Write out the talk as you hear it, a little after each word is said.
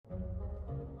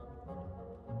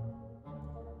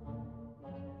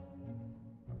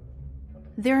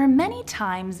There are many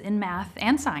times in math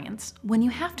and science when you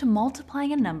have to multiply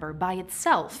a number by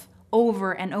itself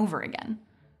over and over again.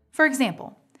 For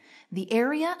example, the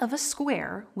area of a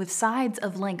square with sides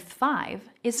of length 5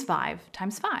 is 5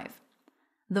 times 5.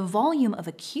 The volume of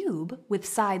a cube with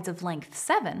sides of length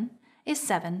 7 is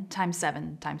 7 times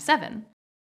 7 times 7.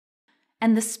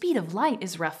 And the speed of light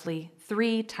is roughly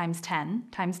 3 times 10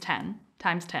 times 10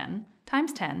 times 10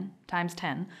 times 10 times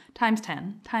 10 times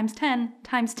 10 times 10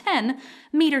 times 10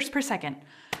 meters per second.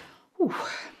 Whew.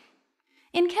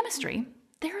 In chemistry,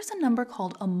 there is a number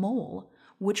called a mole,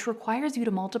 which requires you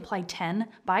to multiply 10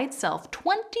 by itself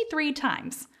 23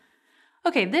 times.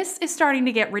 Okay, this is starting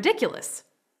to get ridiculous.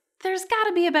 There's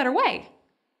gotta be a better way.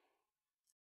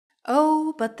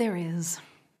 Oh, but there is.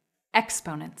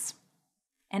 Exponents.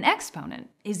 An exponent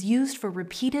is used for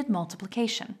repeated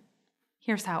multiplication.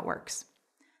 Here's how it works.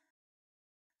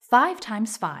 5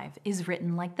 times 5 is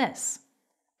written like this.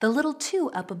 The little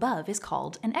 2 up above is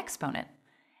called an exponent,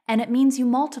 and it means you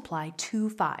multiply 2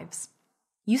 5s.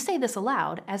 You say this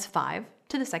aloud as 5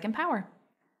 to the second power.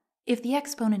 If the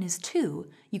exponent is 2,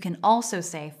 you can also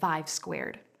say 5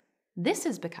 squared. This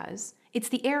is because it's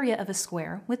the area of a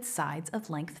square with sides of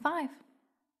length 5.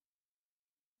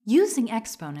 Using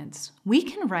exponents, we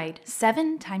can write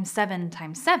 7 times 7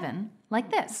 times 7 like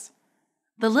this.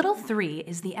 The little 3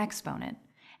 is the exponent,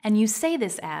 and you say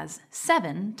this as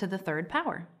 7 to the third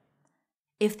power.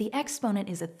 If the exponent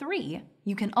is a 3,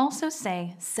 you can also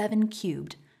say 7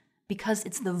 cubed, because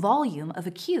it's the volume of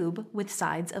a cube with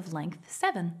sides of length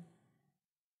 7.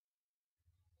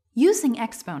 Using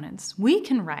exponents, we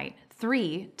can write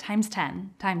 3 times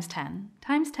 10 times 10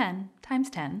 times 10 times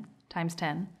 10 times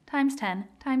 10 times 10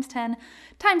 times 10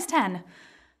 times 10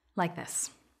 like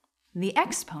this. The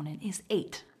exponent is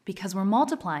 8 because we're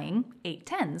multiplying 8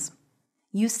 tens.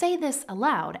 You say this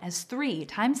aloud as 3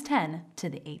 times 10 to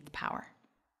the 8th power.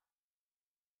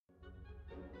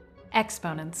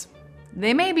 Exponents.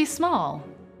 They may be small,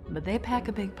 but they pack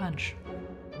a big punch.